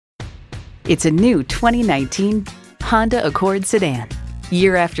It's a new 2019 Honda Accord sedan.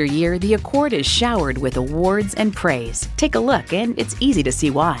 Year after year, the Accord is showered with awards and praise. Take a look and it's easy to see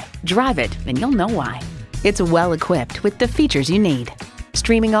why. Drive it and you'll know why. It's well equipped with the features you need.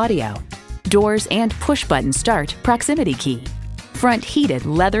 Streaming audio, doors and push-button start proximity key, front heated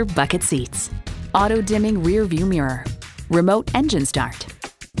leather bucket seats, auto-dimming rear view mirror, remote engine start,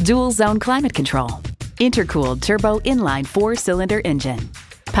 dual zone climate control, intercooled turbo inline 4-cylinder engine,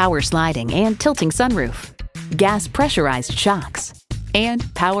 power sliding and tilting sunroof, gas pressurized shocks,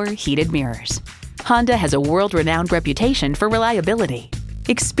 and power heated mirrors. Honda has a world-renowned reputation for reliability.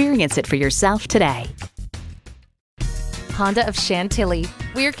 Experience it for yourself today. Honda of Chantilly.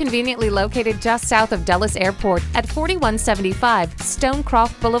 We're conveniently located just south of Dulles Airport at 4175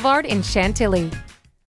 Stonecroft Boulevard in Chantilly.